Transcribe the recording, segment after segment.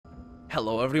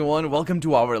Hello everyone, welcome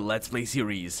to our Let's Play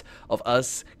series of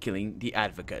us killing the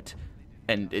Advocate.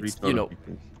 And it's, you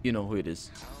know who it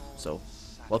is. So,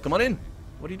 welcome on in.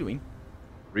 What are you doing?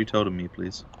 Re-totem me,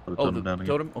 please. Put a Oh, totem the down again.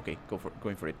 totem? Okay,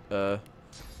 going for it.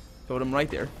 Totem right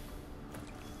there.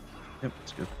 Yep,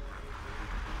 that's good.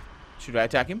 Should I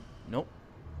attack him? Nope.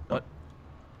 What?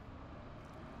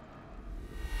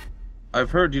 I've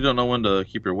heard you don't know when to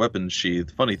keep your weapons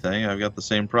sheathed. Funny thing, I've got the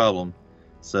same problem.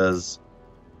 It says,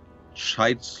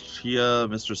 Chia,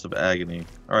 Mistress of Agony.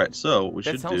 Alright, so what we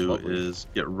should do lovely. is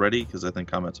get ready, because I think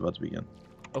combat's about to begin.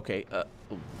 Okay, oh,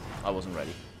 I wasn't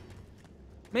ready.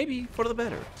 Maybe for the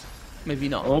better. Maybe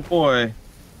not. Oh boy.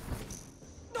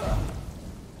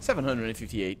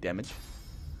 758 damage.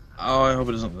 Oh, I hope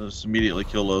it doesn't just immediately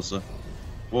kill Losa.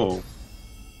 Whoa.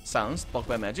 Silenced, blocked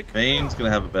by magic. Fane's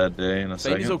gonna have a bad day in a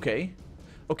second. Fane is okay.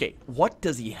 Okay, what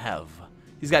does he have?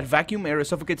 He's got vacuum air,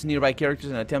 suffocates nearby characters,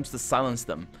 and attempts to silence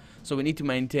them. So we need to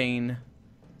maintain...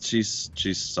 She's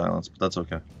silenced, but that's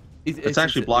okay. It's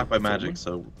actually blocked by magic,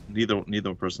 so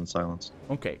neither person's silenced.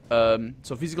 Okay,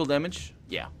 so physical damage?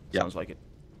 Yeah, sounds like it.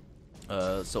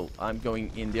 So I'm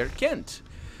going in there. Kent!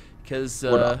 Because...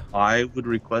 what I would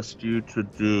request you to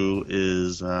do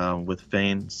is, with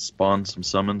Fane, spawn some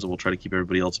summons, and we'll try to keep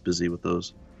everybody else busy with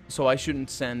those. So I shouldn't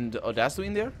send Audasto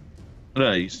in there?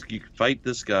 No, you fight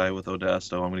this guy with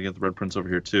Audasto. I'm going to get the Red Prince over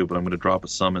here too, but I'm going to drop a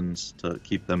summons to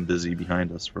keep them busy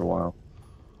behind us for a while.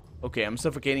 Okay, I'm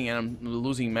suffocating and I'm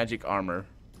losing magic armor.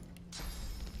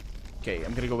 Okay,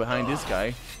 I'm going to go behind this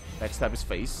guy, backstab his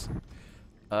face.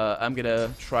 I'm going to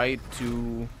try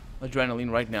to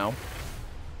adrenaline right now.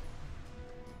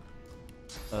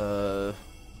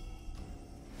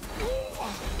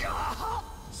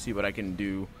 See what I can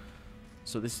do.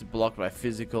 So this is blocked by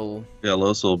physical. Yeah,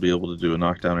 Losa will be able to do a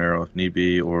knockdown arrow if need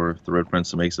be, or if the Red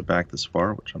Prince makes it back this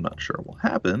far, which I'm not sure will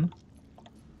happen.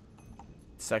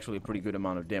 It's actually a pretty good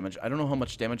amount of damage. I don't know how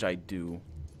much damage I do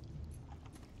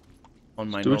on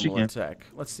my normal attack.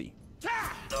 Let's see.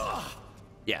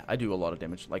 Yeah, I do a lot of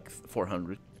damage, like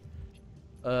 400.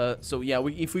 So yeah,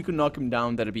 if we could knock him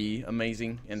down, that'd be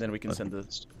amazing, and then we can send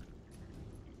the...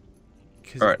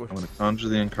 Alright, I'm going to conjure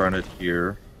the Incarnate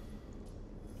here.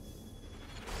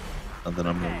 And then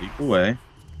I'm going to leap away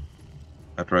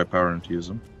after I power infuse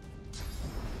him.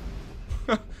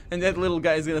 And that little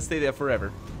guy is going to stay there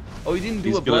forever. Oh, he didn't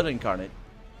do a Blood Incarnate.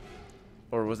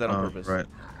 Or was that on purpose? Right.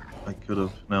 I could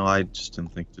have. No, I just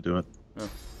didn't think to do it. Oh.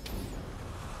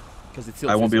 It's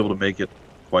still I won't be able to make it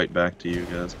quite back to you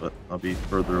guys, but I'll be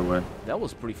further away. That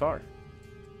was pretty far.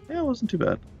 Yeah, it wasn't too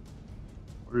bad.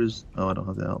 Where is... Oh, I don't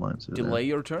have the outlines. Delay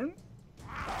your turn?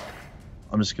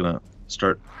 I'm just going to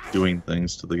start doing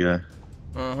things to the guy.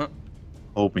 Uh-huh.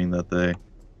 Hoping that they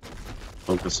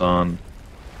focus on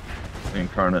the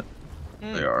Incarnate.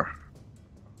 They are.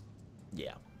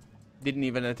 Yeah. Didn't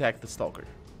even attack the Stalker.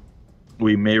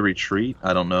 We may retreat.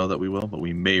 I don't know that we will, but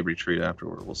we may retreat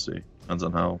afterward. We'll see. Depends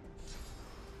on how...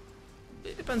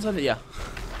 It depends on it, yeah.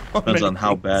 Depends on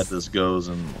how bad this goes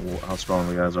and how strong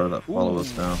the guys are that follow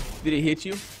us down. Did it hit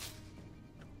you?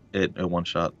 It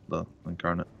one-shot the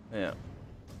Incarnate. Yeah.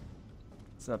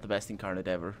 It's not the best Incarnate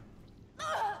ever.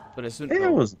 But as soon as... It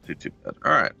wasn't too bad.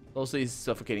 Alright. Also, he's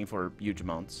suffocating for huge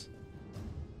amounts.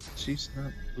 She's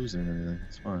not losing anything.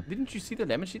 It's fine. Didn't you see the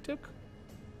damage she took?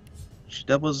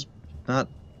 That was not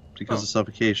because of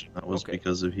suffocation. That was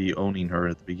because of he owning her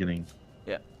at the beginning.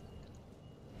 Yeah.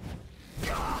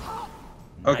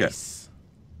 Okay. Nice.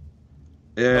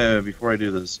 Yeah, before I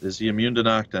do this, is he immune to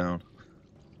knockdown?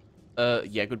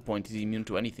 Yeah, good point. Is he immune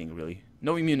to anything, really?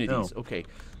 No immunities. No. Okay.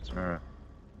 Alright.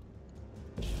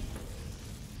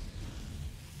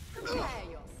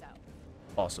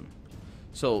 Awesome.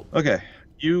 So... Okay.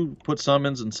 You put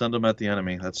summons and send them at the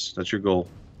enemy. That's your goal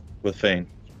with Fane.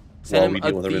 Send him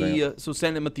at the... so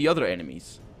send him at the other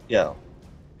enemies. Yeah.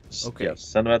 Okay. Yeah,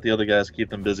 send them at the other guys.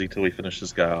 Keep them busy till we finish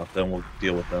this guy off. Then we'll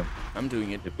deal with them. I'm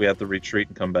doing it. If we have to retreat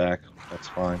and come back, that's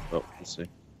fine. But we'll see.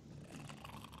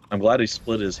 I'm glad he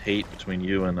split his hate between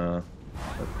you and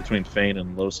between Fane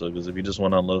and Losa, because if he just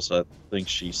went on Losa, I think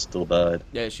she still died.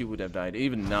 Yeah, she would have died.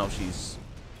 Even now, she's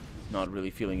not really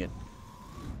feeling it.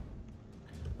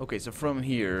 Okay, so from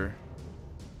here,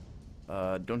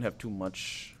 don't have too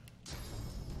much.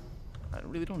 I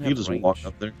really don't have. You can just range. walk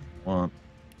up there if you want,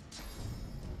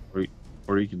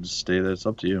 or you can just stay there. It's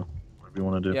up to you. Whatever you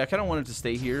want to do. Yeah, I kind of wanted to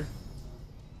stay here,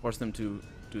 force them to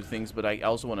do things, but I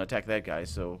also want to attack that guy,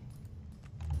 so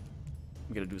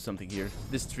I'm gonna do something here.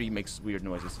 This tree makes weird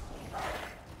noises.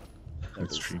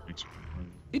 This tree makes weird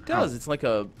noises. It does. It's like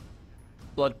a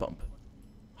blood pump.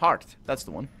 Heart. That's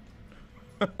the one.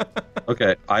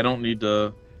 Okay, I don't need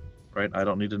to, right? I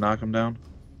don't need to knock him down.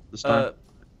 this time?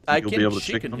 I You'll can be able to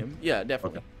chicken him. Yeah,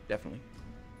 definitely. Okay. Definitely.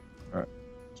 Alright.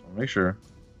 Just want to make sure.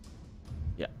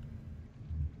 Yeah.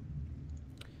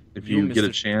 If You, you get a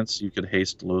Mr. chance, you could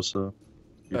haste Losa.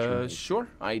 Sure.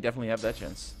 I definitely have that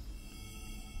chance.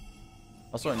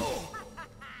 Also, I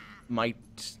might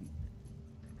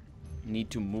need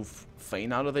to move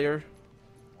Fane out of there.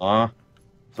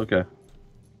 It's okay.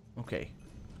 Okay.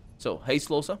 So, haste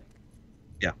Losa?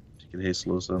 Yeah, you could haste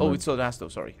Losa. Oh, it's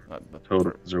Sodasto, sorry.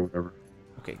 Totems or whatever.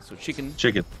 Okay, so chicken.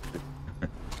 Chicken.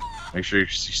 Make sure you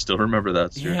still remember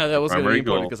that. Yeah, that was going to be primary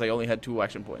important goal. because I only had 2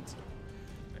 action points.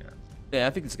 Yeah. Yeah, I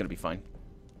think it's going to be fine.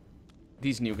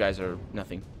 These new guys are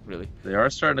nothing, really. They are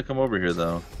starting to come over here,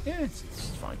 though. Yeah, it's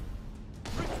fine.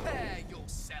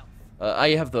 I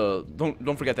have the...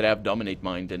 Don't forget that I have Dominate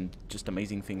Mind and just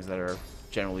amazing things that are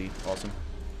generally awesome.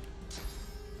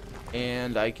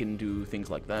 And I can do things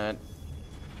like that.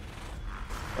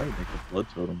 Probably make a blood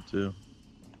totem, too.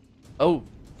 Oh,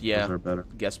 yeah. Those are better.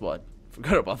 Guess what?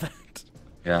 Forgot about that.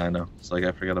 Yeah, I know. It's like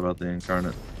I forgot about the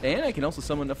incarnate. And I can also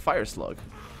summon a Fire Slug.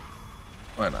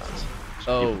 Why not?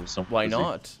 Oh, Some why busy.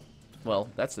 not? Well,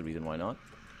 that's the reason why not.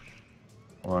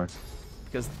 Why?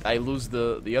 Because I lose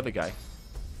the other guy.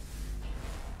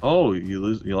 Oh, you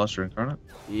lost your incarnate?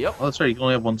 Yep. Oh, that's right. You can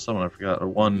only have one summon. I forgot, or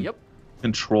one Yep.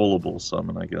 controllable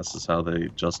summon. I guess is how they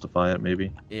justify it.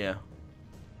 Maybe. Yeah.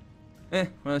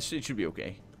 Well, it should be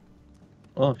okay.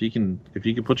 Well, if you can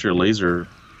put your laser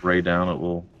ray down, it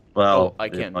will. Well, I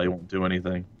it can. probably won't do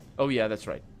anything. Oh yeah, that's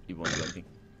right. He won't do anything.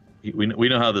 We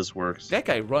know how this works. That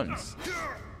guy runs.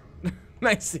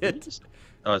 Nice hit.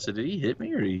 Oh, I said, did he hit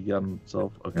me or he got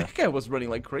himself? Okay. That guy was running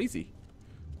like crazy.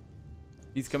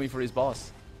 He's coming for his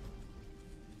boss.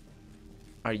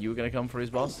 Are you gonna come for his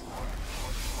boss?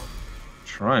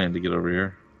 Trying to get over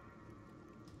here.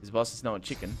 His boss is now a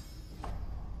chicken.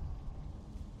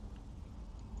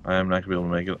 I am not gonna be able to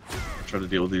make it. I'll try to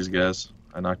deal with these guys.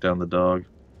 I knocked down the dog.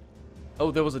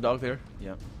 Oh, there was a dog there?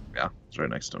 Yeah. Yeah, it's right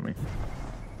next to me.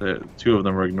 The 2 of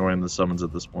them are ignoring the summons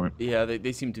at this point. Yeah,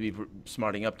 they seem to be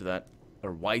smarting up to that.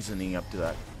 Or wisening up to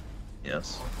that.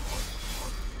 Yes.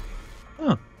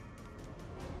 Huh.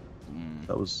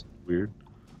 That was weird.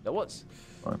 That was.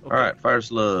 Fine. Okay. Alright, Fire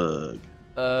Slug.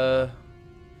 I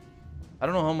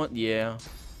don't know how much. Yeah.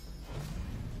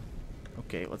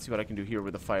 Okay, let's see what I can do here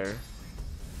with the fire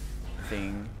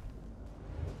thing.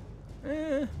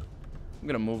 I'm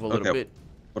gonna move a little bit.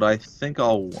 But I think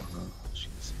I'll...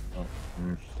 jeez. Oh,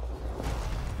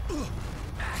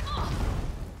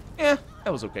 Yeah,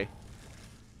 that was okay.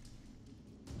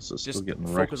 So Just still getting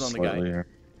focus wrecked on the slightly guy. here.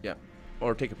 Yeah.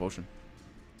 Or take a potion.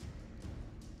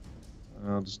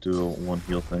 I'll just do a 1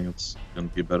 heal thing. It's gonna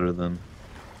be better than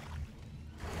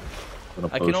a I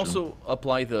potion. can also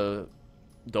apply the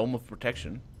Dome of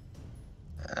Protection.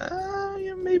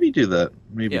 Yeah, maybe do that.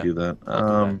 Maybe Yeah, do that.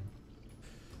 I'll do that.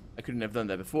 I couldn't have done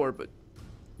that before, but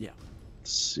yeah.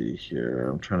 Let's see here.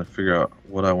 I'm trying to figure out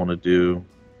what I want to do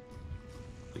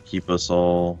to keep us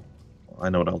all. I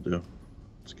know what I'll do.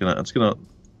 It's gonna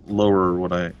lower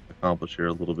what I accomplish here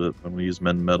a little bit. I'm gonna use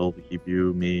Mend Metal to keep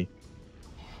you, me,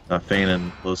 Fane,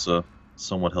 and Losa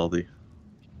somewhat healthy.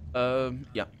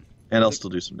 Yeah. And I'll still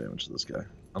do some damage to this guy,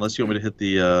 unless you want me to hit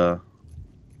the.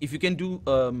 If you can do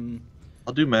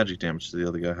I'll do magic damage to the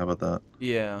other guy. How about that?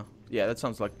 yeah, that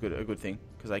sounds like a good thing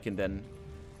because I can then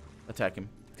attack him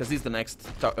because he's the next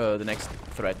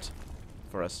threat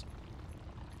for us.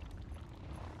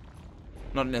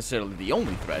 Not necessarily the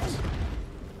only threat.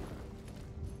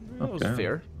 That was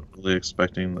fair. Really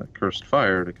expecting the cursed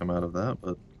fire to come out of that,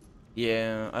 but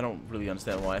Yeah, I don't really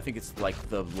understand why. I think it's like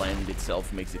the land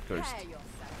itself makes it cursed.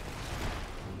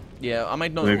 Yeah, I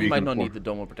might not. Maybe We you might can not afford- need the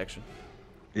Dome of Protection.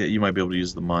 yeah, you might be able to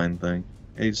use the mine thing.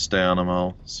 Hey, just stay on him.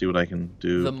 I'll see what I can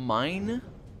do. The mine?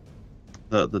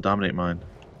 The dominate mine. So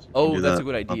you can Oh, do that's that a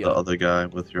good idea. on the other guy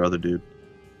with your other dude.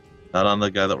 Not on the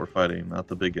guy that we're fighting. Not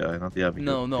the big guy. Not the advocate.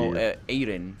 No, the-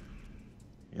 Aiden.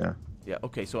 yeah. Yeah.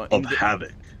 Okay, so Of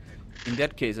havoc. in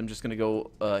that case, I'm just gonna go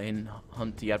and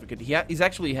hunt the advocate. He's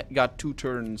actually got 2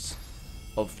 turns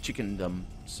of chickendom,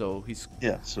 so he's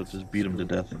Yeah. So just beat him to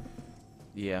death.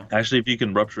 yeah. Actually, if you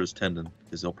can rupture his tendon,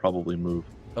 because he'll probably move.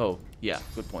 Oh, yeah.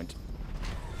 Good point.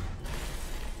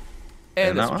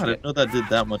 And that's now, what I you didn't know that did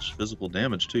that much physical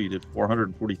damage too. You did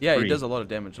 443. Yeah, it does a lot of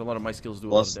damage. A lot of my skills do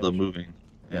Plus a lot the of damage. moving.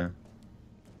 Yeah.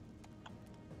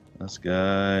 This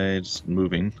guy just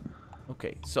moving.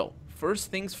 Okay, so first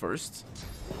things first,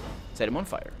 set him on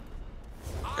fire.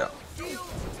 Yeah.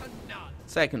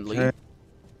 Secondly, Okay.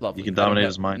 lovely. You can I don't dominate have-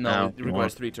 his mind no, now it if you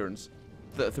requires want. 3 turns,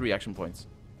 3 action points.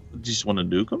 Do you just want to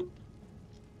nuke him?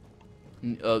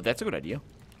 That's a good idea.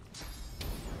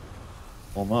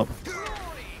 Pull him up.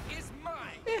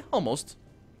 Yeah, almost.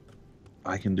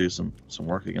 I can do some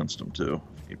work against him too,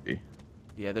 if need be.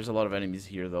 Yeah, there's a lot of enemies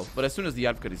here though. But as soon as the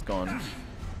advocate is gone.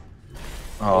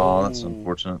 Oh, that's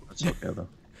unfortunate. That's okay though.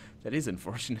 That is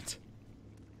unfortunate.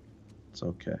 It's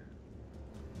okay.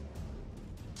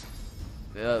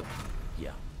 Yeah.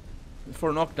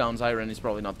 For knockdowns, Iron is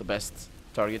probably not the best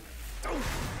target.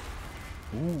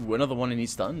 Ooh, another one and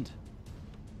he's stunned.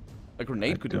 A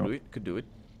grenade could do it.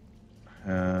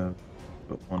 Have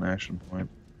but one action point.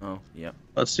 Oh, yeah.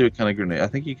 Let's see what kind of grenade. I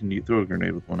think you can throw a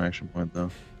grenade with one action point though.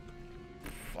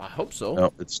 I hope so.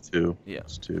 No, it's 2. Yeah.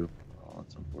 It's 2. Oh,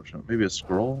 that's unfortunate. Maybe a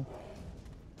scroll?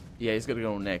 Yeah, he's gonna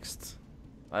go next.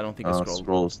 I don't think a scroll.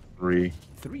 Scroll is 3.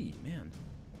 3, man.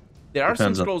 There are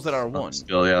some scrolls that are 1.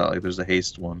 Skill, yeah, like there's a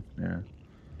haste one. Yeah.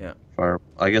 Yeah. Fire.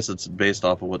 I guess it's based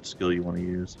off of what skill you want to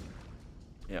use.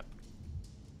 Yeah.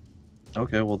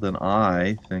 Okay, well then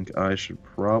I think I should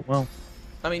well.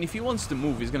 I mean, if he wants to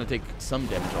move, he's gonna take some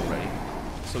damage already.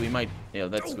 So he might. Yeah,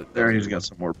 that's good. There, he's got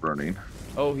some more burning.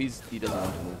 Oh, he doesn't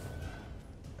want to move.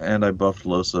 And I buffed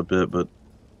Losa a bit, but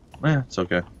it's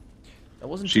okay. That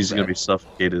wasn't. She's gonna be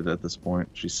suffocated at this point.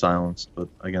 She's silenced, but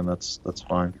again, that's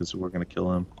fine because we're gonna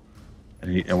kill him,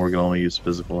 and we're gonna only use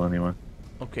physical anyway.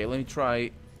 Okay, let me try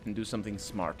and do something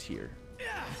smart here.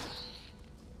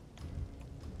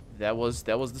 That was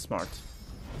the smart.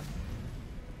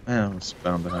 Yeah, I was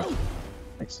bound to happen.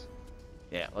 Nice.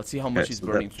 Yeah, let's see how much he's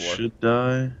burning for. Should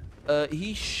die.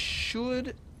 He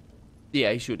should.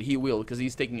 Yeah, he should. He will, because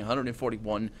he's taking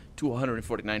 141 to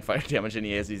 149 fire damage, and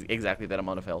he has exactly that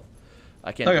amount of health.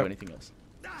 I can't do anything else.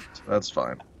 That's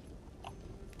fine.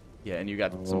 Yeah, and you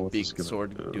got some big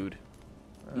sword dude.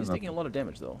 He's taking a lot of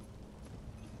damage, though.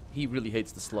 He really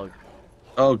hates the slug.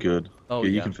 Oh, good. Oh, yeah,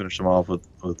 you can finish him off with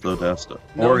the Desta.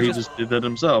 Or he just did that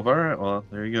himself. Alright, well,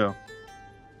 there you go.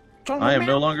 I am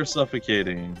no longer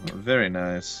suffocating. Very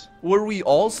nice. Were we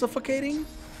all suffocating?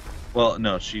 Well,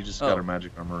 no, she just got her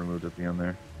magic armor removed at the end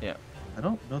there. Yeah. I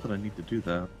don't know that I need to do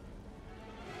that.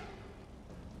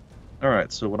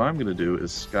 Alright, so what I'm going to do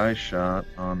is Sky Shot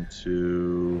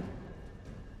onto...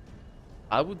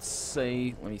 I would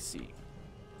say... Let me see.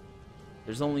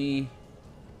 There's only...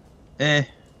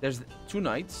 There's 2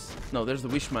 knights. No, there's the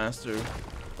Wishmaster,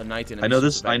 a knight, and a I know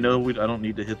this. I know I don't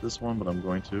need to hit this one, but I'm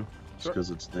going to, just because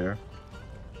it's there.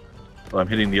 But I'm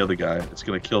hitting the other guy. It's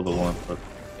gonna kill the one, but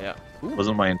yeah, it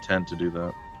wasn't my intent to do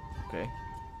that. Okay.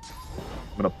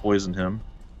 I'm gonna poison him.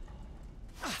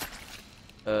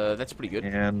 That's pretty good.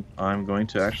 And I'm going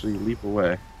to actually leap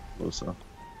away, Losa.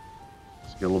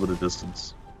 Just get a little bit of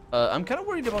distance. I'm kind of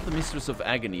worried about the Mistress of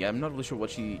Agony. I'm not really sure what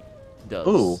she does.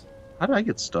 Ooh, how did I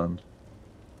get stunned?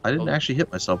 I didn't actually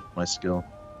hit myself with my skill.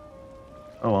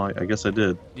 Oh, well, I guess I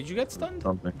did. Did you get stunned?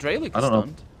 Something. Dralik is I don't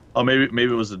stunned. know. Oh, maybe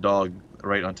it was the dog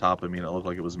right on top of me, and it looked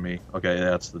like it was me. Okay, yeah,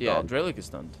 that's the dog. Yeah, Dralik is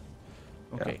stunned.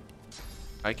 Okay. Yeah.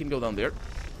 I can go down there.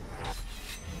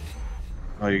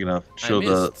 Oh, you're gonna show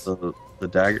the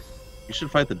dagger. You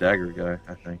should fight the dagger guy,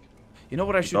 I think. You know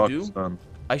what I should do?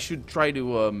 I should try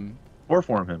to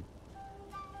Form him.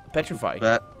 petrify.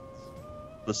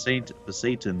 The Satan,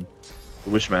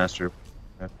 the Wishmaster.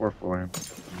 For him.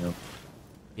 You know.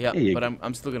 Yeah, but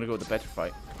I'm still gonna go with the petrify.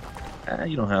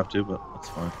 You don't have to, but that's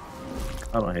fine.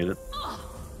 I don't hate it.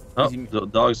 Oh, the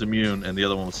dog's immune, and the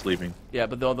other one was sleeping. Yeah,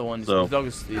 but the other one, the dog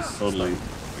is totally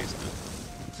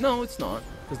wasted. No, it's not,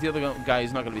 because the other guy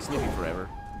is not gonna be sleeping forever,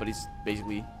 but he's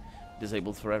basically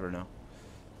disabled forever now.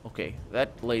 Okay,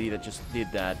 that lady that just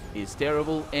did that is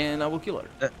terrible, and I will kill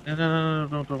her.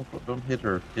 No, don't hit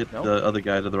her. Hit the other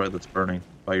guy to the right that's burning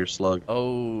by your slug.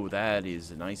 Oh, that is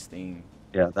a nice thing.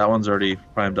 Yeah, that one's already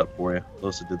primed up for you.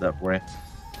 Losa did that for you.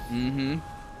 Mm-hmm.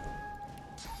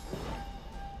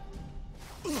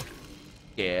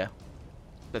 Yeah,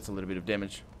 that's a little bit of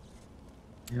damage.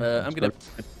 Yeah, I'm gonna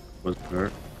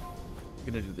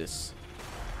do this.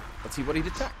 Let's see what he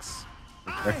detects.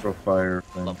 Necrofire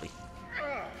thing. Lovely.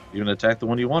 Even attack the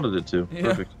one you wanted it to. Yeah.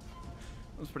 Perfect.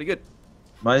 That was pretty good.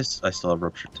 I still have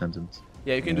ruptured tendons.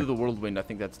 Yeah, you can do the whirlwind. I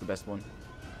think that's the best one.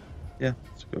 Yeah,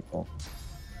 it's a good call.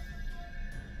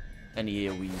 Any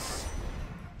AoEs.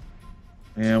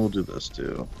 Yeah, we'll do this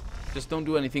too. Just don't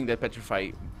do anything that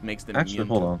petrify makes them Actually, immune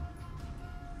hold on.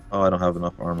 Oh, I don't have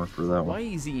enough armor for that one. Why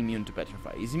is he immune to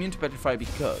petrify? He's immune to petrify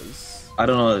because... I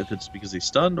don't know if it's because he's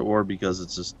stunned or because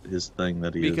it's just his thing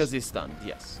that he Because he's stunned,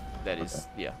 yes. That is,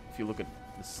 yeah. If you look at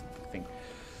this thing.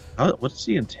 What's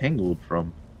he entangled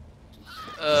from?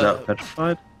 Is that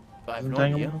petrified? I have no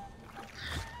idea.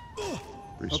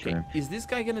 Pretty strange. Is this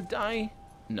guy gonna die?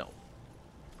 No.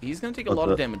 He's gonna take a lot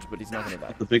of damage, but he's not gonna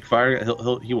die. The big fire guy,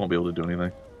 he won't be able to do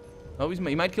anything. Oh,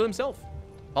 he might kill himself.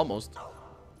 Almost.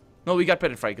 No, we got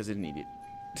petrified because he didn't need it.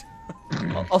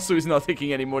 Also, he's not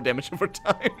taking any more damage over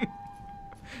time.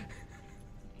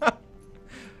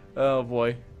 Oh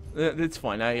boy, it's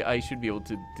fine. I should be able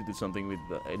to do something with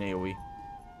an AOE.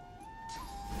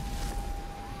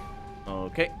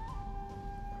 Okay.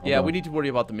 Yeah, we need to worry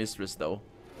about the mistress though.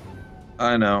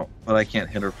 I know, but I can't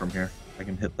hit her from here. I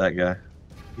can hit that guy.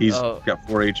 He's got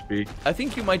 4 HP. I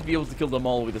think you might be able to kill them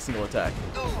all with a single attack.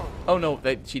 Oh no,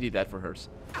 she did that for hers.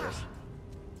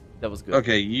 That was good.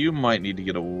 Okay, you might need to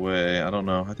get away. I don't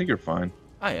know. I think you're fine.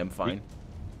 I am fine.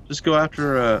 Just go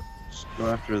after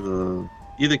the.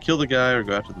 Either kill the guy or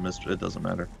go after the mistress. It doesn't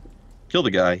matter. Kill the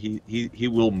guy. He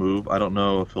will move. I don't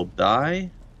know if he'll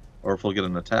die, or if he'll get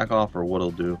an attack off, or what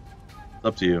he'll do. It's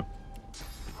up to you.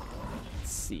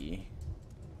 Let's see.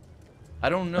 I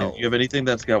don't know. Do you have anything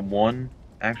that's got 1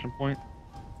 action point?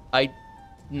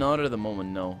 Not at the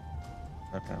moment, no.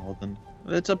 Okay, well then,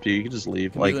 it's up to you. You can just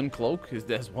leave. Healing Cloak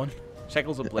has 1.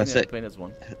 Shackles of Pain has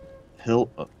 1.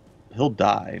 He'll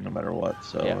die no matter what,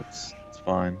 so yeah. It's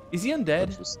fine. Is he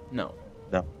undead? No.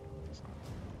 No.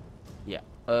 Yeah.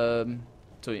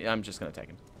 So I'm just gonna attack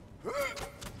him.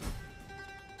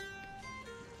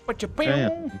 What you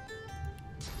okay.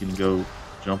 You can go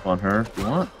jump on her if you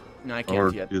want. No, I can't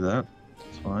or yet. do that.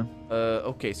 It's fine.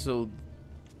 Okay, so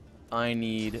I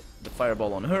need the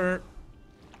fireball on her.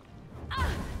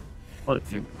 Well,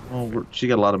 she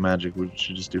got a lot of magic. We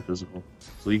should just do physical.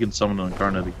 So you can summon an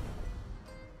Incarnate.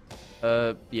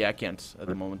 Yeah, I can't at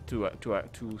the moment.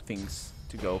 Two things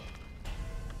to go.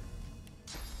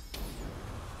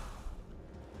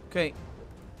 Okay.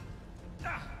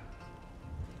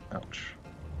 Ouch.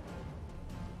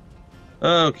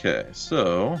 Okay,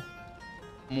 so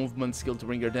movement skill to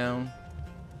bring her down.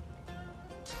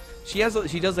 She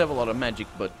does have a lot of magic,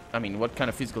 but I mean, what kind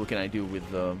of physical can I do with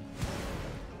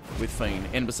Fane?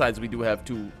 And besides, we do have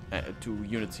two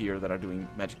units here that are doing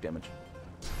magic damage.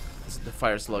 This is the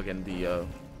Fire Slug and the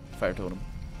Fire Totem.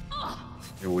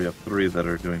 Here we have 3 that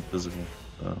are doing physical.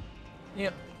 So.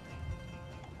 Yep.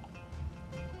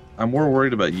 I'm more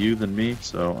worried about you than me,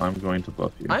 so I'm going to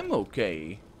buff you. I'm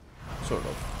okay, sort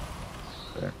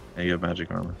of. There, and you have magic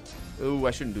armor. Oh,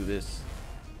 I shouldn't do this.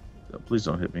 Please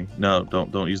don't hit me. No,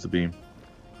 don't use the beam,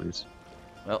 please.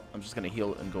 Well, I'm just gonna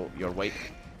heal and go your way.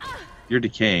 You're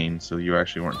decaying, so you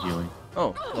actually weren't healing.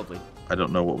 Oh, lovely. I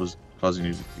don't know what was causing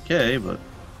you to decay, but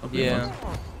yeah,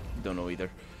 don't know either.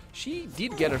 She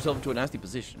did get herself into a nasty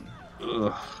position.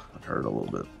 Ugh, it hurt a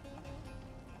little bit.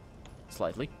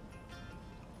 Slightly.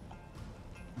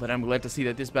 But I'm glad to see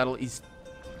that this battle is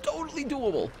totally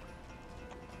doable.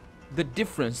 The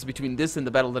difference between this and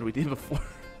the battle that we did before,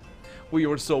 we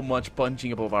were so much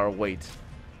punching above our weight.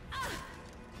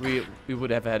 We would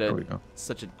have had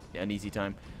such an easy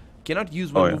time. Cannot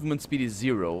use when movement speed is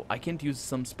 0. I can't use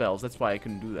some spells. That's why I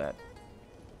couldn't do that.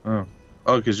 Oh,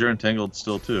 because you're entangled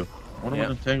still too. What am I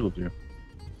entangled you?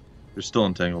 You're still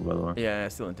entangled, by the way. Yeah,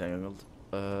 still entangled.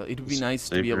 It would be nice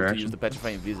to be able to use the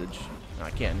Petrifying Visage. No,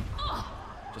 I can.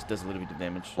 Just does a little bit of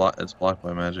damage. It's blocked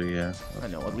by magic, yeah. I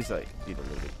know. At least I did a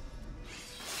little bit.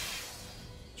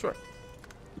 Sure.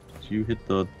 Did you hit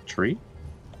the tree?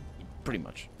 Pretty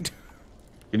much.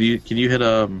 Can you hit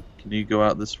can you go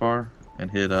out this far and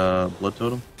hit Blood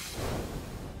Totem?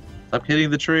 Stop hitting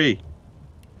the tree.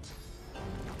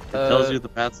 It tells you the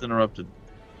path's interrupted.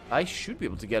 I should be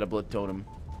able to get a Blood Totem.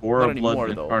 Or not a Blood anymore,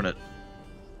 Incarnate.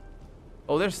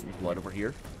 Oh, there's blood over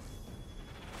here.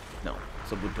 No,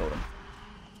 it's a Wood Totem.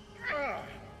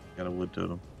 Got a Wood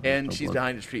Totem. And she's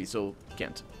behind the tree, so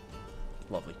can't.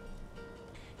 Lovely.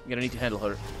 I'm gonna need to handle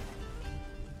her.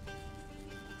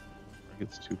 I think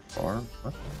it's too far.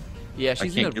 What? Yeah,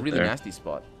 she's in a really nasty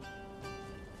spot.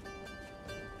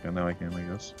 Yeah, now I can, I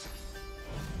guess.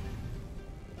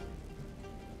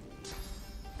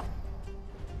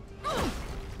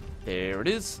 There it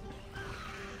is.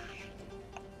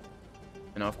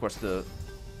 And now, of course, the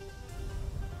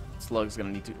slug's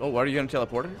gonna need to. Oh, are you gonna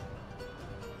teleport her?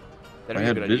 I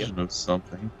had a vision of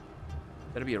something.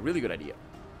 That'd be a really good idea.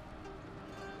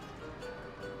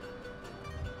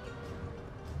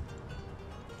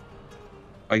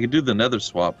 I could do the nether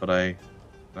swap, but can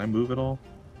I move it all?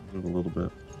 Move a little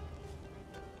bit.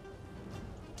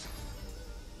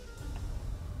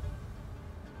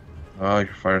 Oh,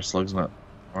 your fire slug's not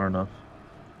far enough.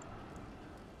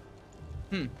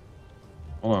 Hold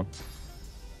on.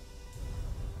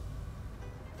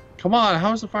 Come on,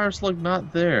 how is the fire slug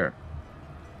not there?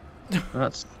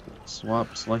 Not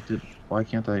swap selected. Why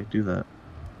can't I do that?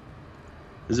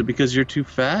 Is it because you're too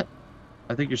fat?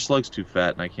 I think your slug's too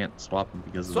fat and I can't swap him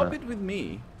because of that. Swap it with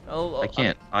me. I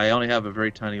can't. I only have a very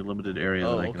tiny limited area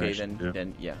that I can actually do.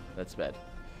 Then yeah, that's bad.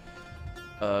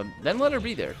 Then let her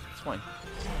be there. It's fine.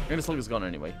 Gonna slug is gone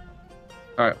anyway.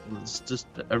 Alright, let's just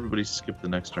everybody skip the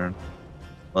next turn.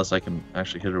 Unless I can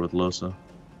actually hit her with Losa.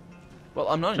 Well,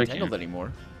 I'm not entangled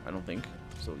anymore, I don't think.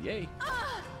 So, yay.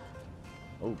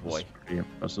 Oh, boy. That's pretty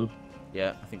impressive.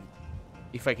 Yeah, I think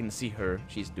if I can see her,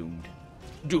 she's doomed.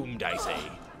 Doomed, I say.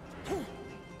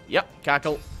 Yep,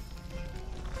 cackle.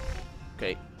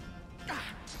 Okay.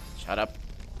 Shut up.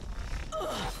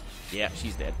 Yeah,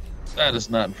 she's dead. That is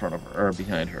not in front of her, or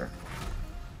behind her.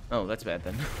 Oh, that's bad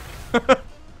then.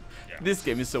 This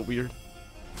game is so weird.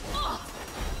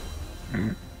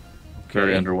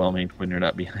 Very underwhelming when you're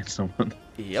not behind someone.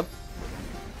 Yep.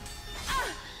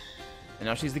 And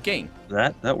now she's the king.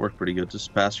 That worked pretty good.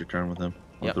 Just pass your turn with him.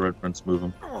 Let the Red Prince move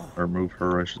him. Or move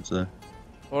her, I should say.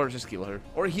 Or just kill her.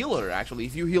 Or heal her, actually.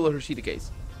 If you heal her, she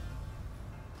decays.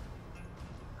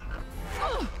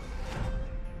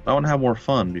 I want to have more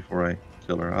fun before I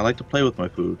kill her. I like to play with my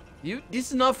food.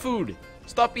 This is not food.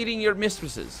 Stop eating your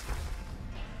mistresses.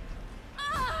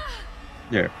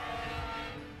 There.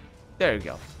 There you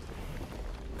go.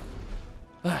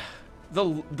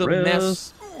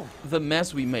 The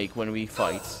mess we make when we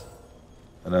fight.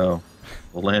 I know.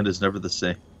 The land is never the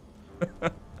same.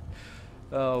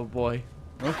 Oh boy.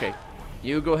 Okay.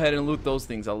 You go ahead and loot those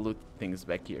things. I'll loot things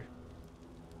back here.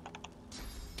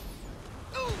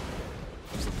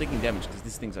 I'm still taking damage because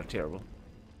these things are terrible.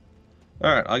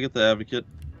 Alright, I'll get the advocate.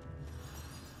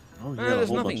 Oh, yeah, there's a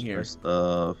whole nothing bunch here. Of nice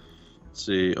stuff. Let's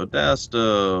see.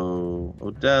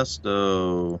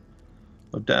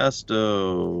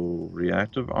 Odasto.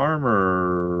 Reactive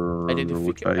armor.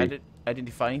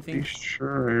 Identifying Pretty things?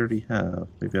 sure I already have.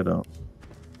 Maybe I don't.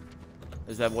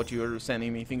 Is that what you're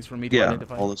sending me things for me to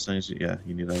identify? All those things. Yeah,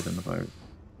 you need identifiers.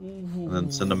 And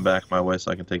then send them back my way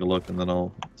so I can take a look, and then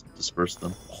I'll disperse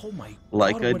them. Oh my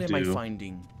like god, what I am I do.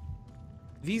 finding?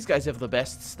 These guys have the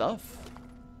best stuff.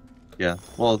 Yeah,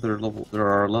 well, they're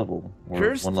our level.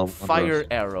 Cursed one level fire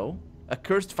arrow, a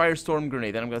cursed firestorm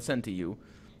grenade that I'm gonna send to you,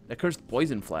 a cursed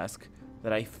poison flask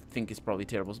that I think is probably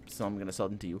terrible, so I'm gonna sell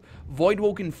them to you.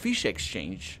 Voidwoken fish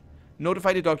exchange.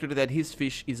 Notify the doctor that his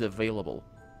fish is available.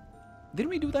 Didn't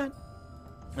we do that?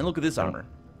 And look at this armor.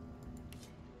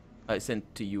 I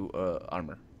sent to you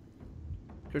armor.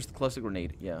 Here's the cluster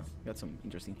grenade. Yeah, got some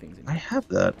interesting things in I here. have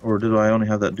that, or did I only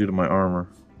have that due to my armor?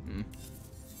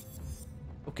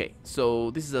 Okay,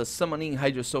 so this is a summoning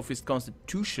Hydrosophist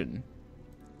Constitution.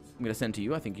 I'm gonna send to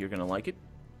you. I think you're gonna like it.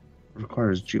 It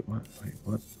requires what? Wait,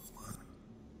 what?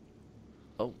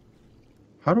 Oh.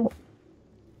 How do?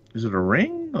 Is it a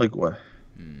ring? Like what?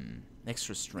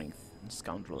 Extra strength and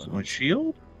scoundrel. Is it my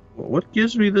shield? What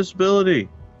gives me this ability?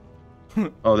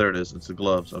 Oh, there it is. It's the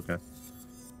gloves. Okay.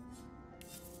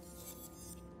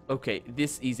 Okay,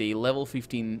 this is a level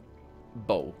 15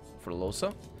 bow for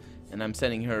Losa. And I'm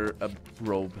sending her a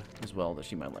robe as well that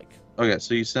she might like. Okay,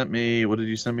 so you sent me... What did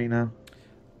you send me now?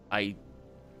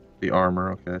 The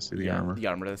armor. Okay, I see the armor. The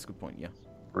armor. That's a good point, yeah.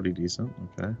 Pretty decent.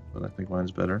 Okay, but I think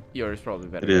mine's better. Yours is probably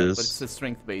better. It is. But it's a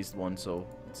strength-based one, so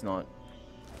it's not...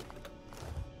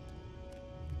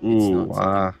 Ooh,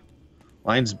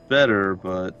 mine's better,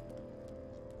 but...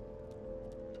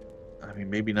 I mean,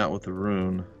 maybe not with the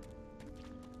rune.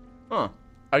 Huh.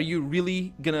 Are you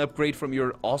really gonna upgrade from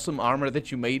your awesome armor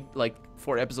that you made like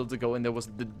 4 episodes ago, and there was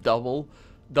the double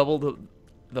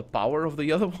the power of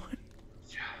the other one?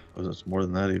 Yeah, it's more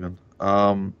than that even.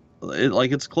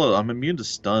 It's close. I'm immune to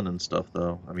stun and stuff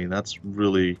though. I mean, that's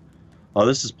really. Oh,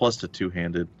 this is plus to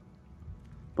two-handed,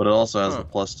 but it also has the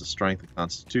plus to strength and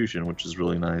constitution, which is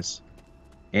really nice,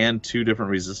 and 2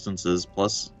 different resistances,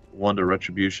 plus 1 to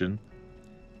retribution,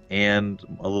 and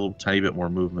a little tiny bit more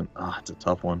movement. Ah, it's a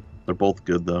tough one. They're both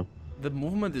good though. The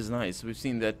movement is nice. We've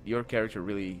seen that your character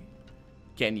really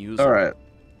can use. All right.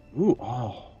 Ooh.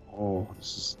 Oh.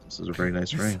 This is a very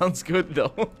nice ring. Sounds good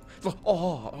though.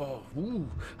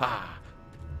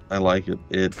 I like it.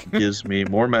 It gives me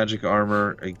more magic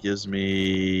armor. It gives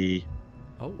me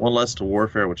 1 less to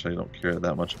warfare, which I don't care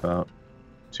that much about.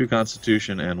 2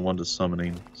 constitution and 1 to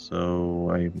summoning.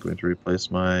 So I'm going to replace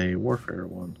my warfare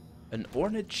one. An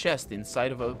ornate chest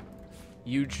inside of a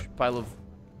huge pile of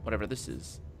whatever this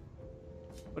is.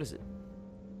 What is it?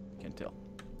 Can't tell.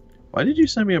 Why did you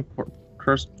send me a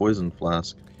cursed poison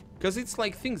flask? Because it's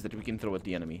like things that we can throw at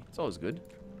the enemy. It's always good.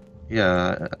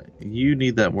 Yeah, you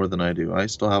need that more than I do. I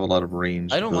still have a lot of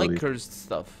range. I don't ability. like cursed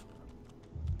stuff.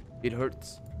 It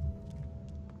hurts.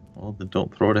 Well, then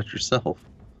don't throw it at yourself.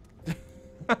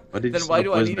 Then why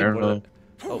do I need it more?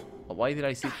 Oh, why did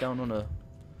I sit down on a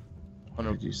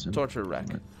torture rack?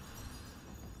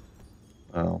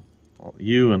 Well,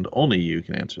 you and only you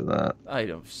can answer that. I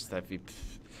don't.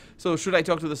 So should I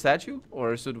talk to the statue,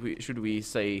 or should we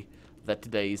say that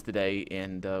today is the day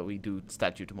and we do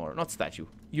statue tomorrow? Not statue,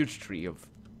 huge tree of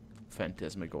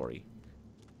phantasmagory.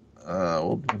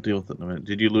 We'll deal with it in a minute.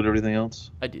 Did you loot everything else?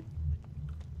 I did.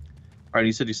 All right,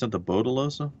 you said you sent the bow to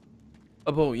Losa?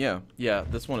 A bow, yeah, yeah.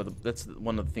 That's one of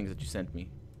the things that you sent me.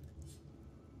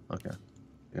 Okay,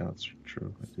 yeah, that's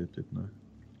true. I did, didn't I?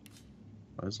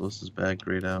 Why is Losa's bag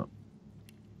grayed out?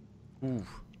 Ooh.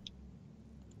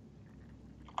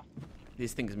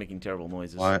 This thing is making terrible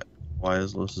noises. Why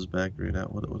is Losa's bag grayed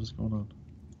out? What is going on?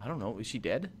 I don't know. Is she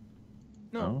dead?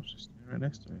 No, she's right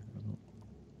next to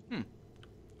me.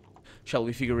 Shall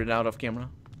we figure it out off camera?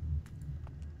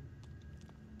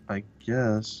 I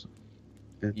guess.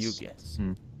 You guess.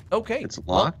 Okay. It's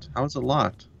locked? Well, how is it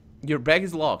locked? Your bag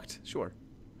is locked. Sure.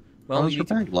 Well, how is your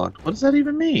bag locked? What does that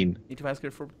even mean? Need to ask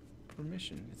her for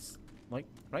permission. It's like,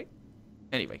 right?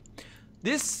 Anyway.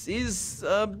 This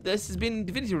has been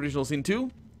Divinity Original Sin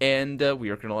 2, and we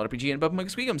are Colonel RPG and Bumpy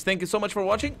McSquigums. Thank you so much for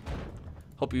watching.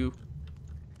 Hope you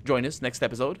join us next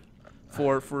episode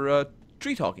for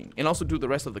tree talking, and also do the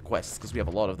rest of the quests because we have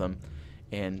a lot of them.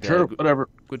 And sure, whatever.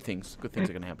 Good things are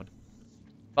gonna happen.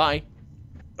 Bye.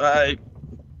 Bye.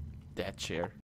 That chair.